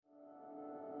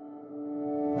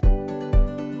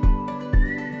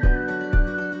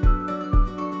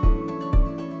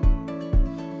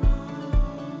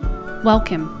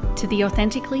Welcome to the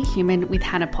Authentically Human with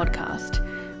Hannah podcast,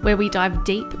 where we dive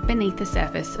deep beneath the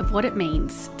surface of what it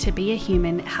means to be a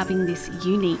human having this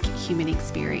unique human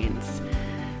experience.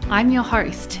 I'm your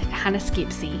host, Hannah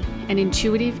Skipsey, an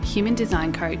intuitive human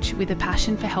design coach with a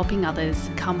passion for helping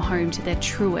others come home to their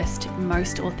truest,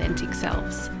 most authentic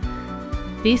selves.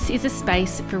 This is a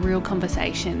space for real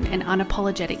conversation and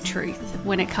unapologetic truth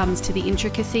when it comes to the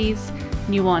intricacies,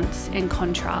 nuance, and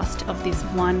contrast of this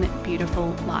one beautiful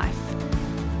life.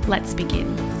 Let's begin.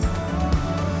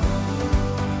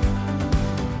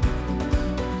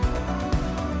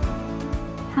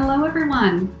 Hello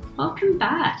everyone, welcome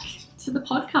back to the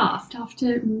podcast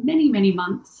after many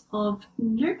months of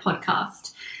no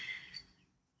podcast.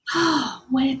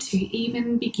 Where to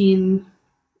even begin?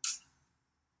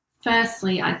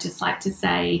 Firstly, I'd just like to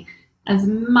say, as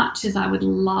much as I would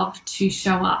love to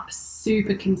show up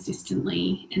super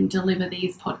consistently and deliver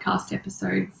these podcast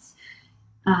episodes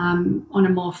on a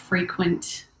more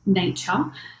frequent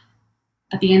nature,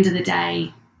 at the end of the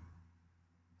day,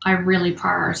 I really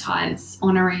prioritize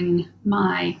honouring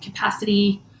my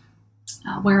capacity,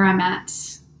 where I'm at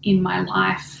in my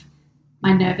life,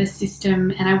 my nervous system,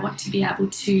 and I want to be able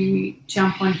to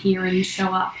jump on here and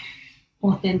show up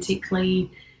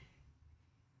authentically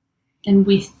and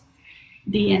with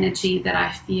the energy that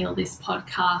I feel this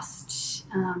podcast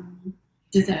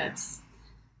deserves.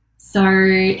 So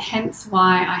hence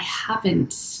why I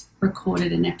haven't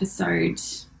recorded an episode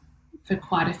for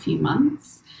quite a few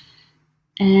months.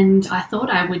 And I thought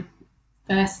I would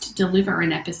first deliver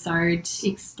an episode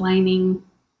explaining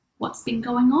what's been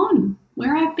going on,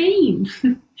 where I've been,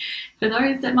 for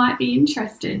those that might be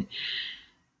interested.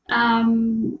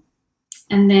 And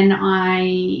then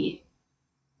I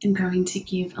am going to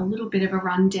give a little bit of a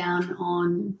rundown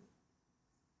on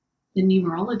the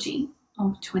numerology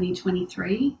of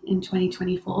 2023 and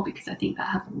 2024, because I think that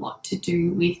has a lot to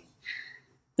do with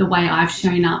the way I've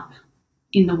shown up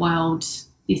in the world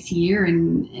this year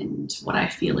and what I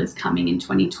feel is coming in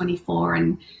 2024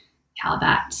 and how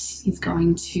that is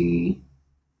going to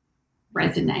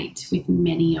resonate with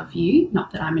many of you. Not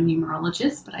that I'm a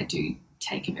numerologist, but I do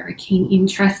take a very keen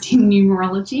interest in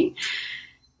numerology.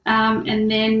 And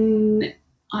then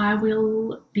I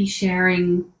will be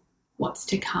sharing what's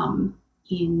to come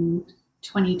in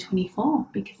 2024,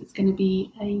 because it's going to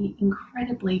be an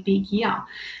incredibly big year,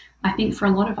 I think, for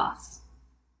a lot of us.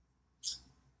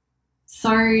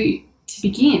 So to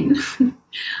begin,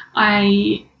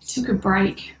 I took a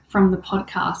break from the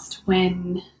podcast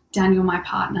when Daniel, my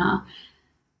partner,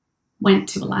 went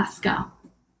to Alaska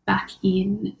back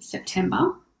in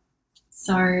September.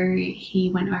 So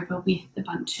he went over with a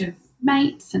bunch of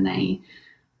mates and they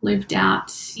lived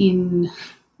out in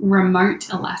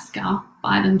remote Alaska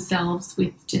by themselves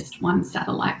with just one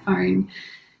satellite phone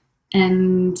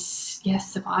and,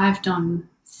 survived on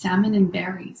salmon and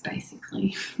berries,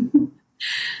 basically.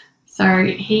 So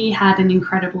he had an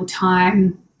incredible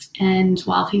time, and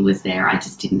while he was there, I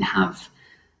just didn't have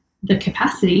the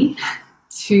capacity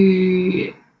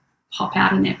to pop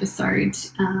out an episode,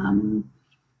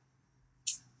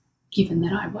 given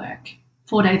that I work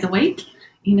 4 days a week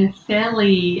in a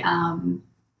fairly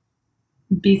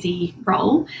busy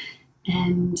role,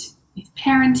 and with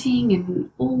parenting and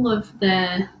all of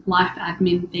the life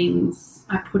admin things,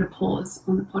 I put a pause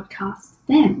on the podcast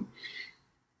then,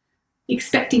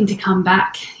 expecting to come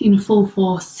back in full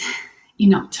force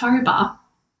in October,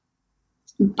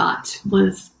 but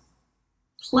was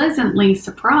pleasantly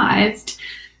surprised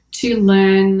to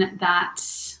learn that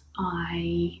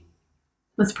I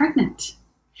was pregnant.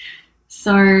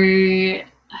 So I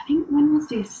think, when was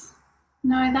this?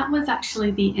 No, that was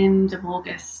actually the end of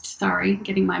August. Sorry,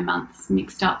 getting my months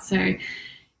mixed up. So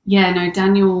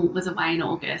Daniel was away in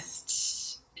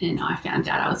August and I found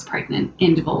out I was pregnant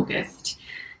end of August.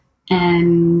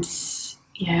 And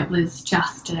it was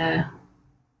just an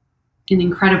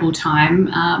incredible time.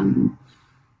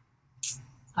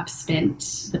 I've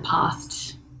spent the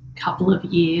past couple of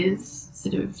years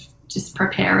sort of just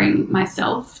preparing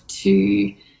myself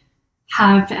to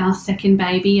have our second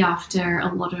baby after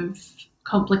a lot of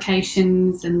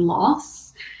complications and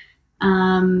loss.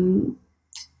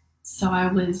 So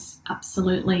I was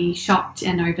absolutely shocked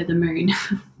and over the moon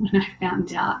when I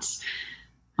found out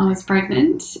I was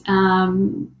pregnant.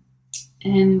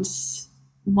 And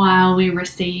while we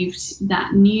received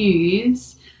that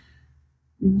news,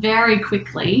 very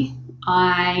quickly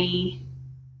I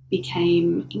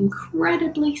became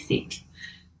incredibly sick.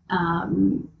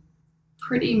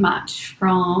 Pretty much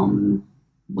from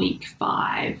week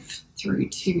 5 through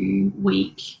to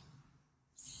week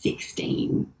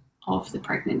 16 of the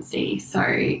pregnancy. So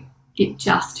it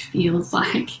just feels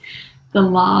like the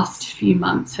last few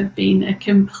months have been a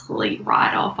complete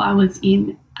write-off. I was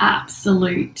in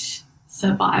absolute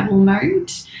survival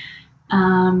mode,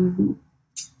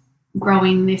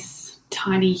 growing this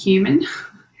tiny human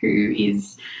who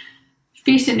is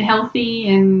fit and healthy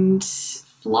and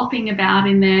flopping about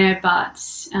in there. But,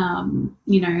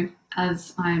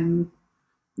 as I'm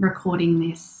recording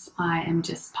this, I am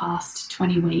just past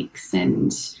 20 weeks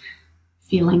and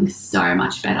feeling so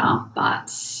much better.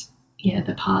 But yeah,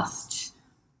 the past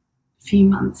few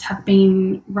months have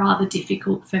been rather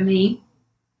difficult for me.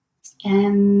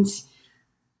 And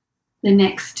the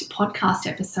next podcast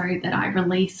episode that I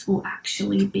release will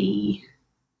actually be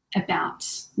about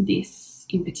this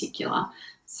in particular.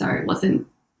 So it wasn't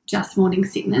just morning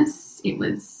sickness, it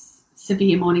was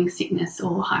severe morning sickness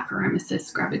or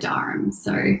hyperemesis gravidarum.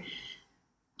 So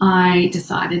I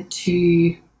decided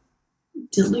to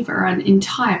deliver an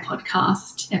entire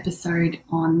podcast episode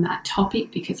on that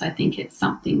topic because I think it's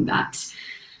something that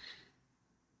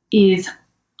is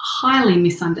highly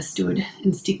misunderstood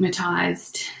and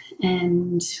stigmatized,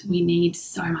 and we need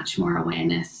so much more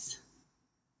awareness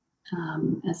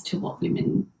as to what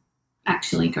women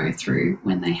actually go through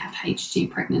when they have HG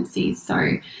pregnancies.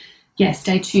 So yeah,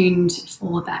 stay tuned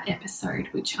for that episode,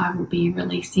 which I will be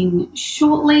releasing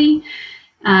shortly.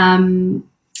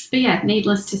 But yeah,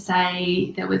 needless to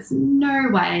say, there was no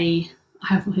way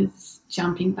I was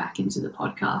jumping back into the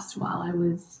podcast while I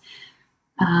was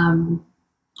on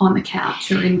the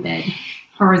couch or in bed,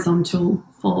 horizontal,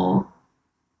 for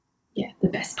the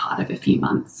best part of a few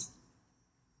months.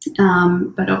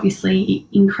 But obviously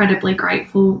incredibly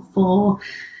grateful for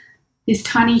this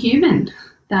tiny human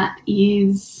that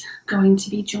is going to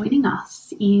be joining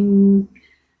us in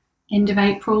end of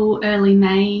April, early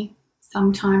May,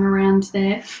 sometime around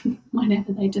there,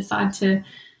 whenever they decide to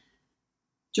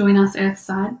join us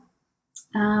Earthside.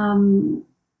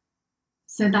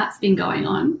 So that's been going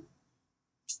on.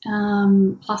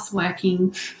 Plus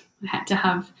working, I had to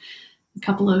have a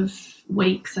couple of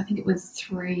weeks, I think it was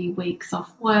 3 weeks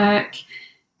off work,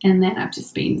 and then I've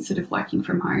just been sort of working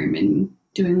from home and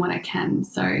doing what I can.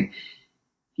 So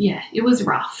yeah, it was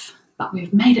rough, but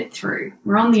we've made it through.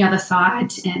 We're on the other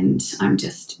side, and I'm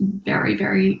just very,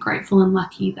 very grateful and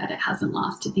lucky that it hasn't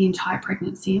lasted the entire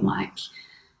pregnancy like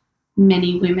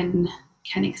many women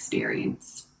can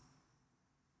experience.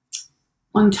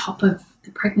 On top of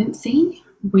the pregnancy,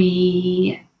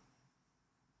 we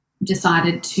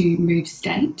decided to move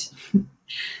state.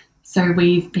 So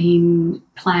we've been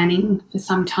planning for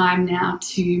some time now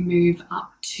to move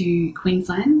up to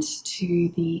Queensland,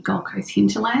 to the Gold Coast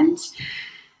hinterland,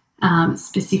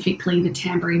 specifically the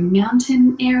Tamborine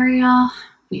Mountain area,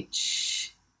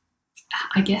 which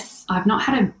I guess I've not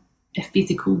had a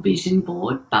physical vision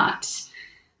board, but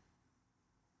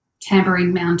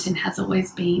Tamborine Mountain has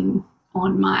always been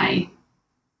on my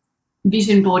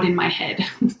vision board in my head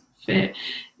for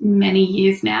many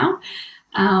years now.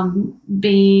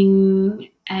 Being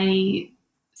a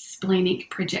splenic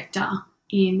projector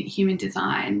in human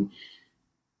design,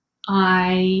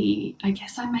 I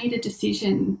guess I made a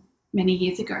decision many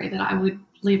years ago that I would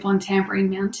live on Tamborine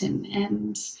Mountain,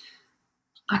 and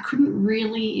I couldn't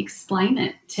really explain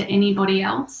it to anybody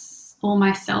else or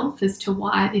myself as to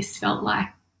why this felt like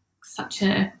such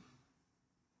a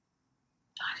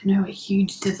a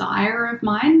huge desire of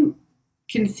mine,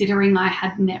 considering I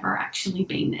had never actually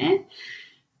been there.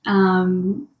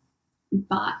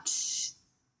 But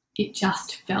it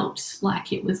just felt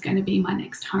like it was going to be my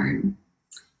next home.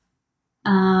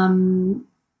 And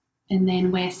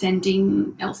then we're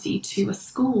sending Elsie to a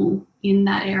school in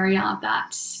that area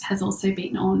that has also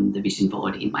been on the vision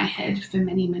board in my head for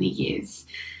many, many years.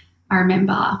 I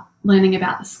remember learning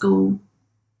about the school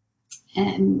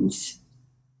and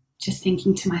just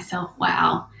thinking to myself,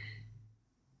 wow,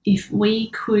 if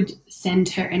we could send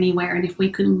her anywhere and if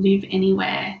we could live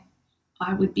anywhere,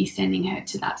 I would be sending her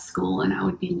to that school and I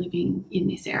would be living in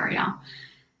this area.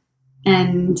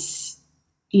 And,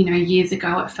 years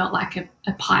ago it felt like a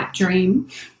pipe dream.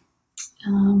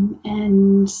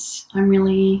 And I'm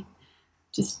really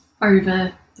just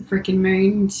over the freaking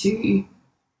moon to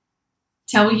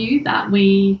tell you that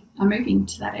we are moving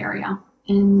to that area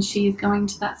and she is going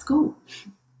to that school.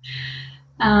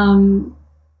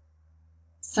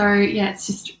 So yeah, it's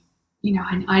just,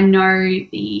 I know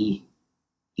the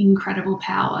incredible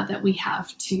power that we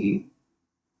have to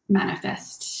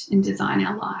manifest and design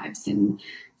our lives. And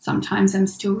sometimes I'm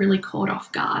still really caught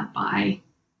off guard by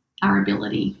our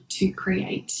ability to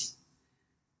create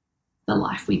the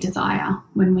life we desire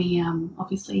when we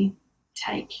obviously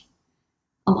take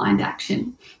aligned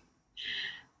action.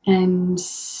 And,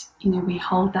 we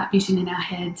hold that vision in our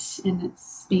head, and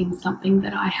it's been something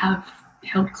that I have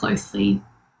held closely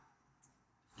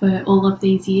for all of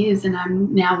these years, and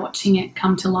I'm now watching it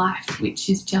come to life, which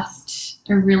is just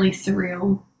a really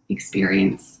surreal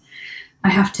experience, I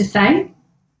have to say.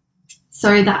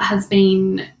 So that has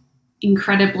been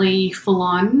incredibly full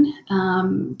on,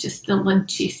 just the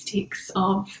logistics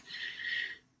of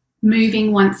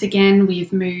moving once again.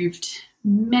 We've moved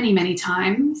many, many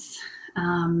times.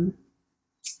 I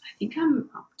think I'm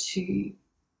up to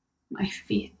my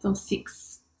 5th or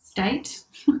 6th state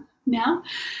now.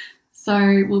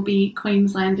 So we'll be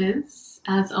Queenslanders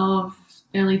as of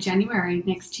early January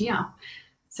next year.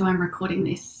 So I'm recording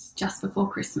this just before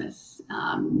Christmas.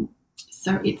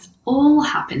 So it's all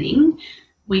happening.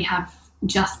 We have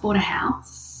just bought a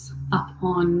house up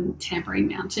on Tamborine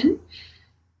Mountain.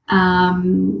 I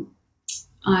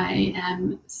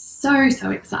am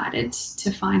so excited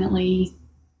to finally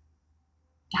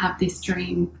have this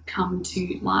dream come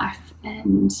to life,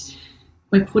 and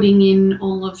we're putting in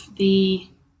all of the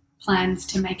plans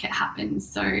to make it happen.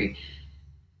 So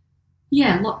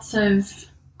yeah, lots of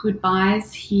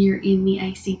goodbyes here in the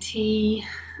ACT,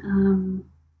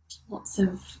 lots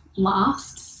of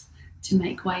lasts to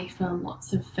make way for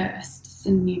lots of firsts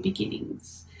and new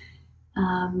beginnings.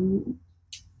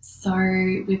 So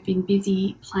we've been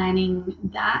busy planning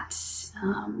that,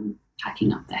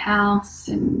 packing up the house,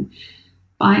 and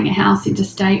buying a house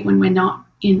interstate when we're not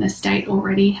in the state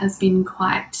already has been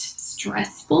quite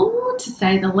stressful, to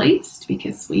say the least,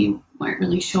 because we weren't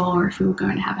really sure if we were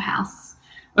going to have a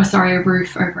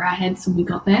roof over our heads when we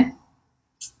got there.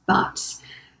 But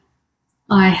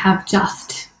I have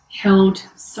just held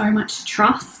so much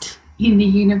trust in the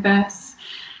universe,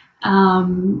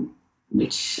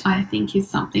 which I think is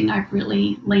something I've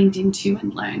really leaned into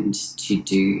and learned to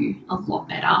do a lot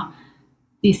better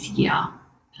this year.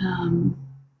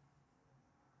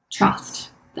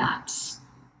 Trust that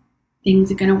things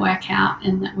are going to work out,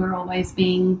 and that we're always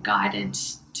being guided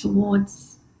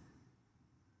towards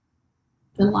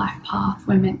the life path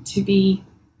we're meant to be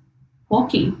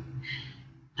walking.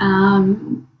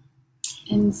 And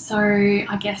so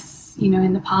I guess,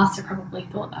 in the past I probably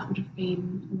thought that would have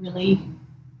been a really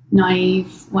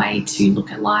naive way to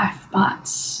look at life, but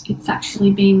it's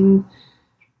actually been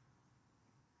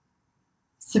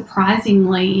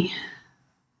surprisingly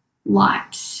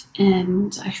light,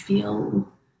 and I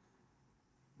feel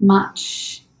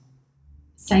much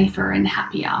safer and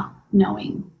happier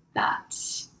knowing that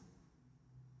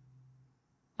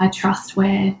I trust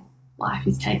where life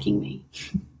is taking me.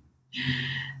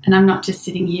 And I'm not just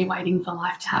sitting here waiting for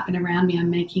life to happen around me.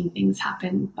 I'm making things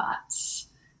happen, but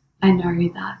I know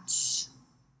that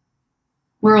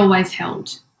we're always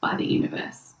held by the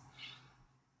universe.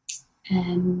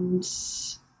 And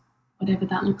whatever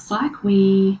that looks like,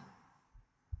 we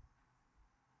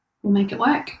will make it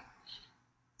work.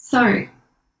 So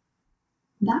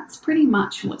that's pretty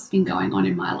much what's been going on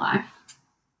in my life.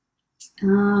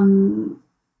 I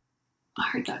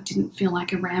hope that didn't feel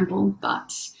like a ramble,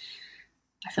 but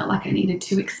I felt like I needed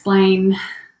to explain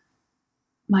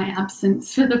my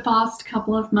absence for the past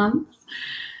couple of months.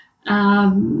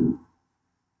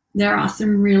 There are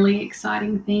some really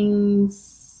exciting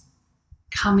things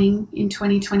coming in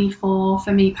 2024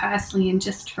 for me personally, and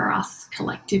just for us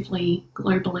collectively,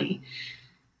 globally.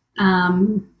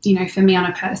 For me on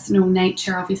a personal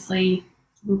nature, obviously,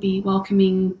 we'll be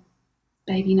welcoming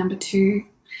baby number 2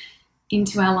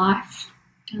 into our life.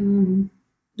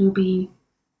 We'll be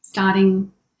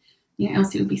starting,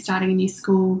 Elsie will be starting a new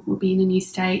school. We'll be in a new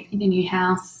state, in a new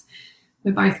house.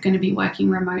 We're both going to be working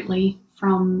remotely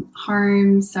from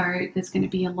home, so there's going to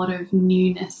be a lot of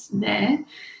newness there.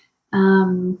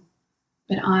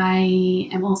 But I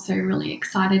am also really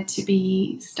excited to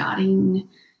be starting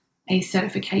a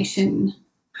certification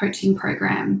coaching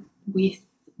program with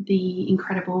the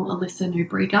incredible Alyssa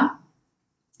Nobrega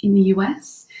in the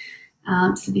US.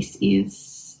 So this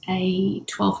is a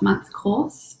 12-month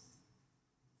course,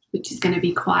 which is going to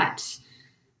be quite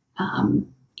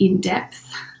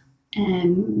in-depth,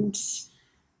 and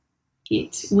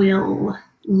it will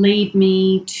lead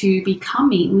me to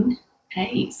becoming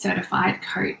a certified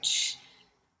coach,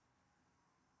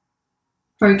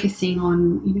 focusing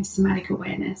on somatic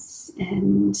awareness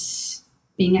and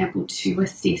being able to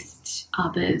assist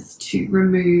others to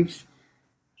remove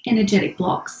energetic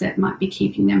blocks that might be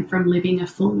keeping them from living a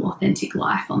full, authentic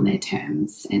life on their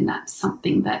terms. And that's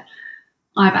something that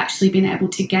I've actually been able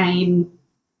to gain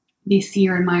this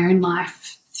year in my own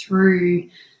life through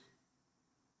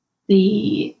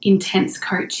the intense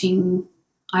coaching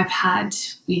I've had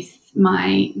with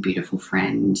my beautiful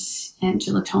friend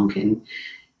Angela Tonkin.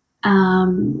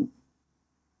 I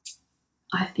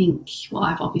think, well,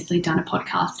 I've obviously done a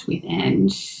podcast with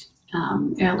Ange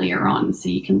earlier on, so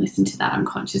you can listen to that,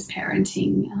 Unconscious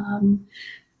Parenting.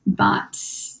 But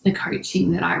the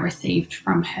coaching that I received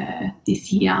from her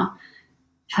this year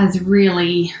has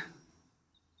really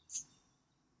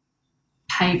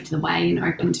paved the way and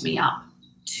opened me up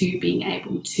to being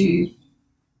able to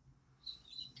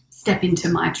step into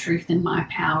my truth and my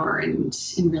power and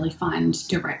really find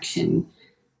direction.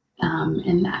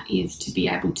 And that is to be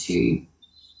able to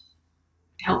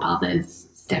help others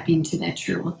step into their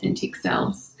true authentic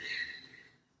selves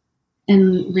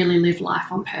and really live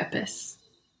life on purpose.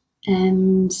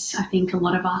 And I think a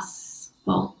lot of us,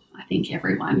 well, I think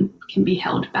everyone can be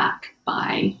held back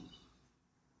by,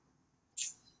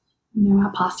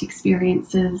 our past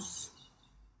experiences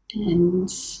and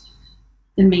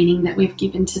the meaning that we've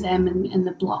given to them and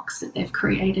the blocks that they've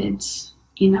created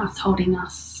in us, holding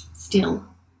us still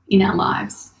in our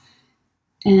lives.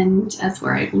 And as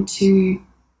we're able to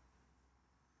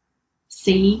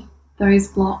see those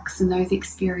blocks and those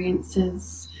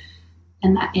experiences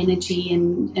and that energy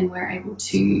and we're able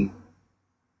to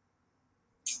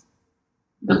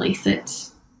release it,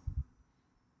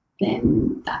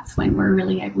 then that's when we're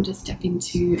really able to step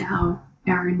into our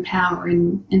own power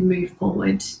and move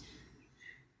forward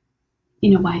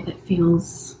in a way that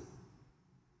feels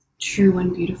true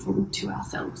and beautiful to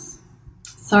ourselves.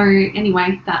 So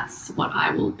anyway, that's what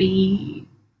I will be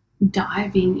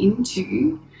diving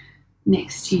into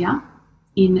next year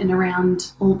in and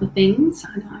around all the things.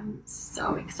 And I'm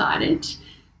so excited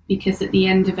because at the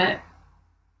end of it,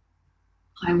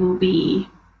 I will be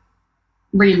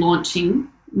relaunching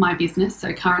my business.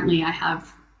 So currently I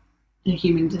have a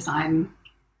human design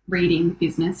reading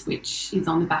business, which is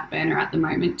on the back burner at the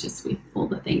moment, just with all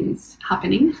the things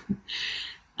happening.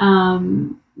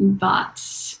 But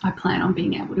I plan on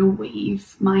being able to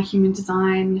weave my human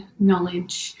design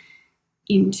knowledge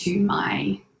into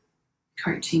my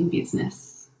coaching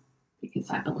business because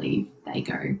I believe they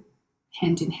go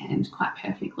hand in hand quite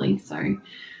perfectly. So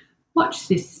watch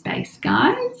this space,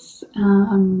 guys.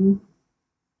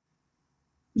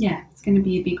 Yeah, it's going to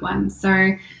be a big one.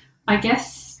 So I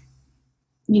guess,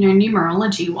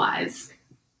 numerology wise,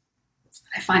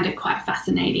 I find it quite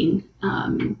fascinating,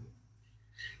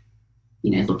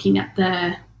 looking at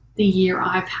the year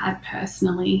I've had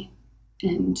personally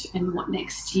and what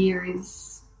next year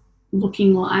is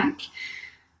looking like.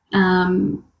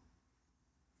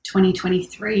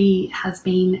 2023 has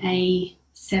been a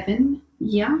 7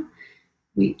 year,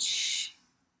 which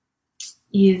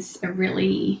is a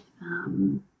really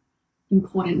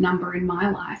important number in my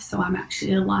life. So I'm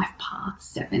actually a life path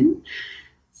 7.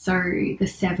 So the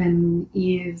 7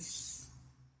 is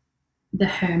the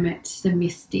hermit, the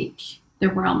mystic, the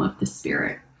realm of the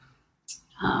spirit.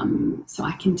 So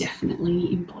I can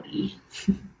definitely embody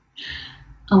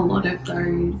a lot of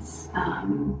those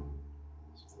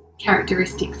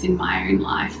characteristics in my own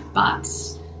life. But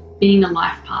being a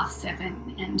life path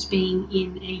 7 and being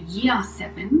in a year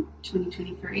 7,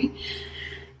 2023,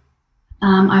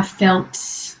 I felt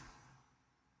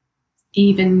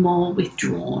even more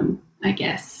withdrawn, I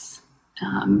guess,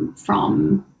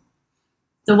 from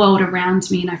the world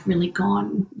around me, and I've really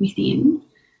gone within.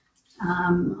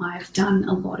 I've done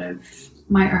a lot of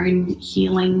my own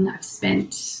healing. I've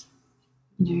spent,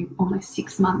 almost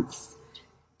 6 months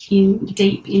in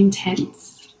deep,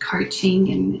 intense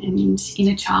coaching and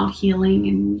inner child healing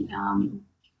and,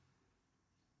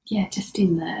 just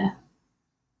in the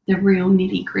real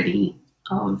nitty-gritty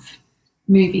of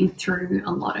moving through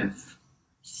a lot of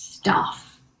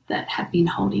stuff that had been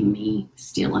holding me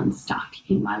still and stuck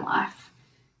in my life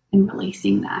and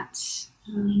releasing that.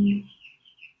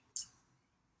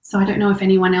 So I don't know if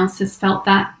anyone else has felt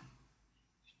that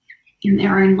in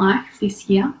their own life this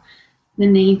year, the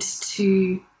need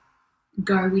to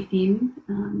go within,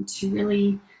 to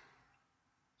really,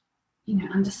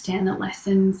 understand the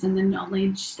lessons and the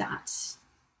knowledge that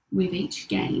we've each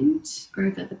gained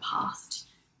over the past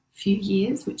few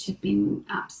years, which have been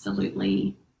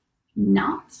absolutely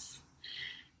nuts.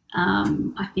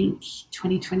 I think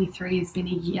 2023 has been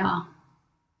a year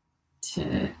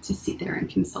to sit there and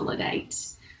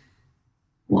consolidate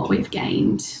what we've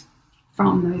gained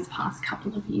from those past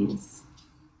couple of years,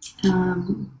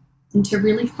 and to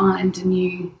really find a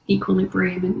new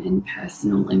equilibrium and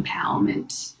personal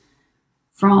empowerment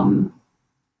from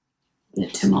the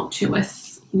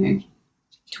tumultuous,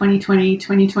 2020,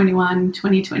 2021,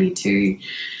 2022.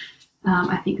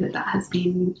 I think that has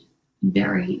been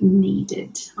very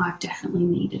needed. I've definitely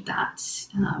needed that.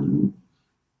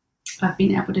 I've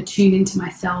been able to tune into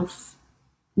myself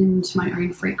and my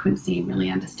own frequency and really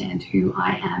understand who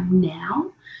I am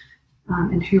now,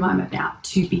 and who I'm about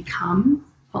to become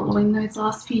following those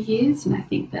last few years. And I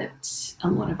think that a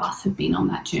lot of us have been on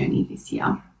that journey this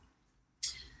year.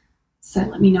 So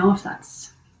let me know if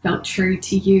that's felt true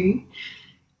to you.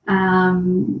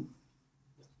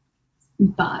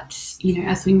 But, you know,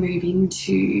 as we move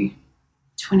into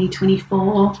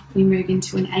 2024, we move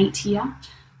into an 8 year,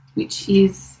 which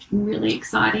is really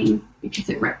exciting because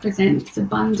it represents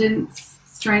abundance,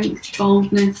 strength,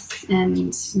 boldness,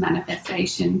 and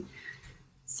manifestation.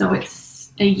 So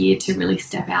it's a year to really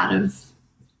step out of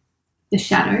the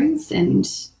shadows and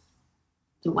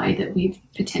the way that we've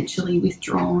potentially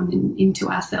withdrawn into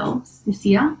ourselves this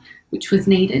year, which was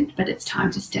needed, but it's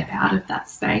time to step out of that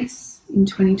space in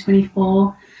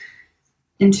 2024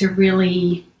 and to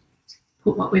really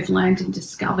put what we've learned and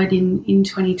discovered in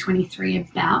 2023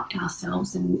 about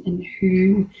ourselves and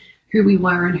who we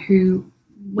were and who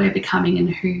we're becoming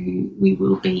and who we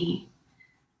will be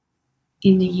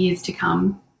in the years to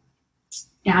come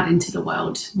out into the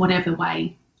world, whatever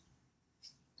way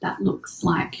that looks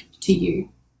like to you.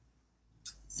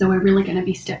 So we're really going to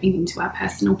be stepping into our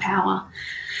personal power.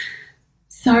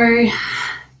 So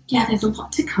yeah, there's a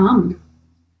lot to come,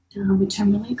 which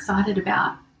I'm really excited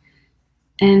about.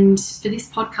 And for this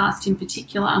podcast in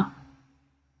particular,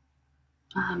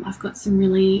 I've got some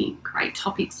really great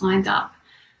topics lined up.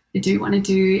 I do want to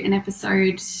do an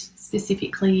episode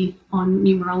specifically on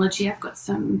numerology. I've got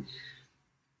some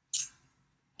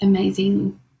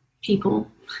amazing people,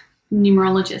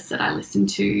 numerologists that I listen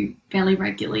to fairly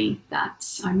regularly that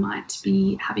I might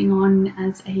be having on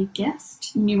as a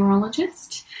guest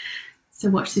numerologist. So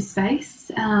watch this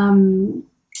space.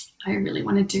 I really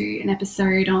want to do an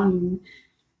episode on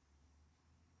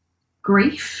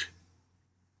grief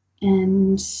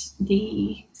and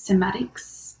the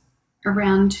somatics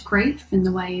around grief and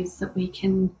the ways that we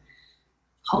can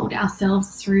hold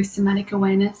ourselves through somatic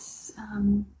awareness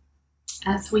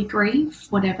as we grieve,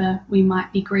 whatever we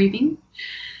might be grieving.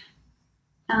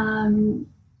 I'm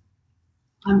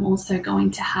also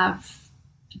going to have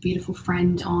a beautiful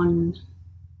friend on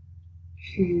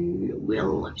who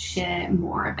will share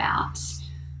more about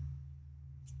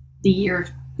the year of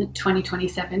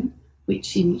 2027,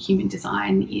 which in human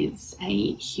design is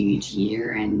a huge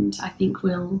year, and I think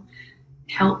will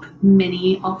help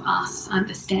many of us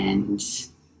understand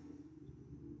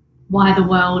why the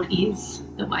world is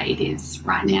the way it is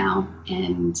right now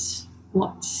and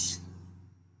what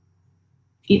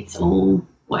it's all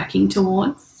working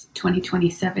towards.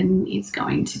 2027 is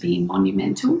going to be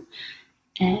monumental,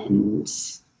 and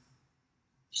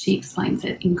she explains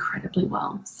it incredibly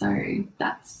well. So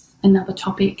that's another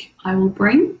topic I will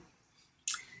bring.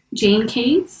 Gene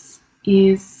keys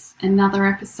is another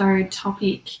episode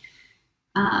topic.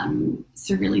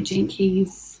 So really Gene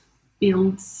keys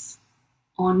builds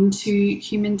onto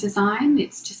human design.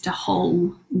 It's just a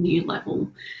whole new level.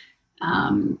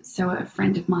 So a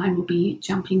friend of mine will be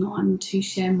jumping on to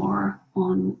share more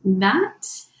on that.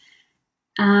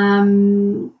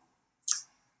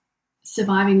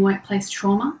 Surviving workplace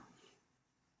trauma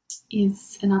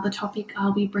is another topic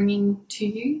I'll be bringing to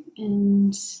you,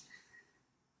 and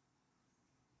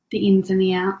the ins and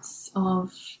the outs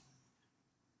of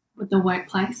the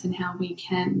workplace and how we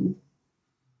can,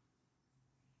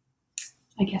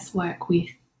 I guess, work with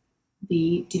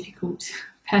the difficult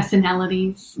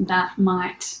personalities that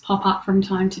might pop up from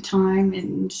time to time,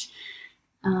 and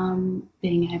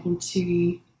being able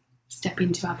to step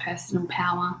into our personal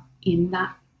power in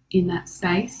that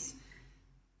space.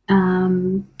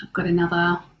 I've got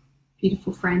another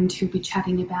beautiful friend who'll be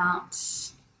chatting about,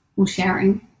 or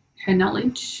sharing her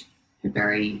knowledge, her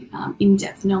very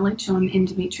in-depth knowledge on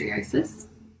endometriosis.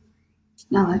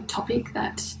 Another topic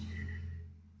that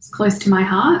is close to my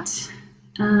heart.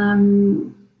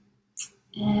 And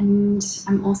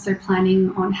I'm also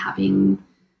planning on having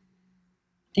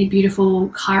a beautiful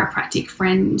chiropractic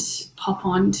friend pop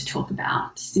on to talk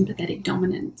about sympathetic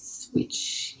dominance,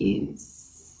 which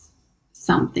is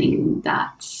something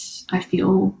that I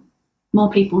feel more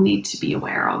people need to be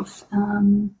aware of,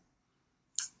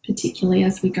 particularly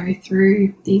as we go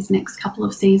through these next couple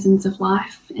of seasons of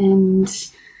life and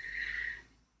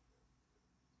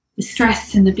the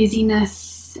stress and the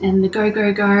busyness and the go,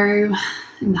 go, go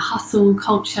and the hustle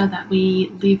culture that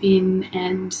we live in,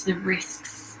 and the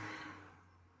risks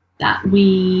that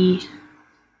we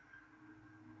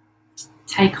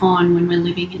take on when we're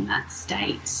living in that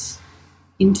state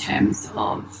in terms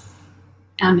of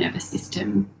our nervous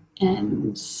system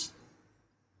and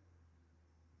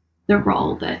the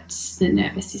role that the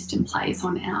nervous system plays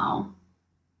on our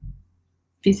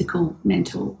physical,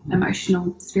 mental,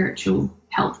 emotional, spiritual,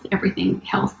 health, everything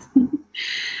health.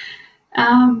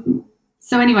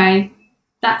 So anyway,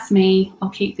 that's me. I'll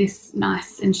keep this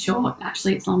nice and short.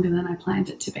 Actually, it's longer than I planned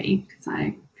it to be because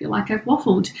I feel like I've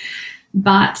waffled.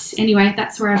 But anyway,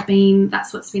 that's where I've been.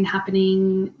 That's what's been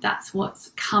happening. That's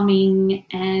what's coming.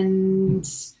 And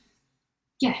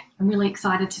yeah, I'm really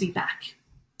excited to be back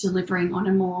delivering on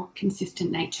a more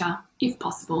consistent nature, if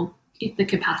possible, if the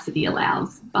capacity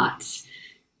allows. But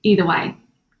either way,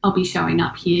 I'll be showing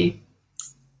up here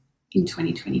in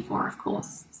 2024, of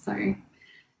course. So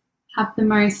have the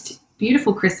most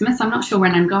beautiful Christmas. I'm not sure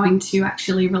when I'm going to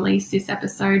actually release this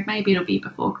episode. Maybe it'll be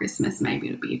before Christmas, maybe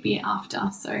it'll be a bit after.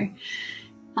 So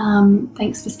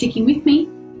thanks for sticking with me.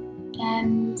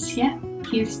 And yeah,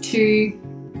 here's to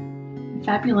a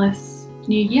fabulous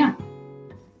new year.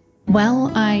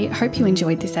 Well, I hope you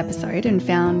enjoyed this episode and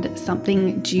found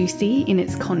something juicy in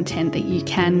its content that you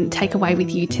can take away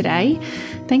with you today.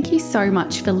 Thank you so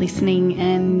much for listening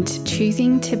and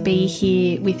choosing to be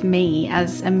here with me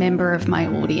as a member of my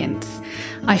audience.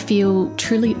 I feel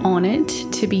truly honoured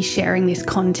to be sharing this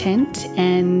content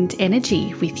and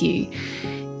energy with you.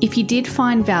 If you did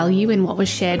find value in what was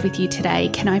shared with you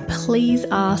today, can I please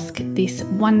ask this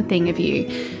one thing of you?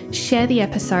 Share the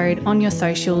episode on your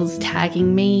socials,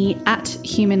 tagging me at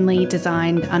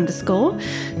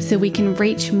humanlydesigned_, so we can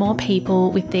reach more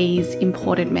people with these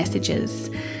important messages.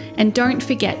 And don't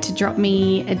forget to drop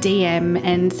me a DM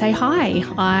and say hi.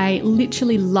 I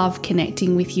literally love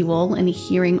connecting with you all and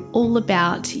hearing all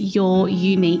about your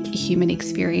unique human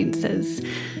experiences.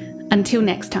 Until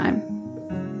next time.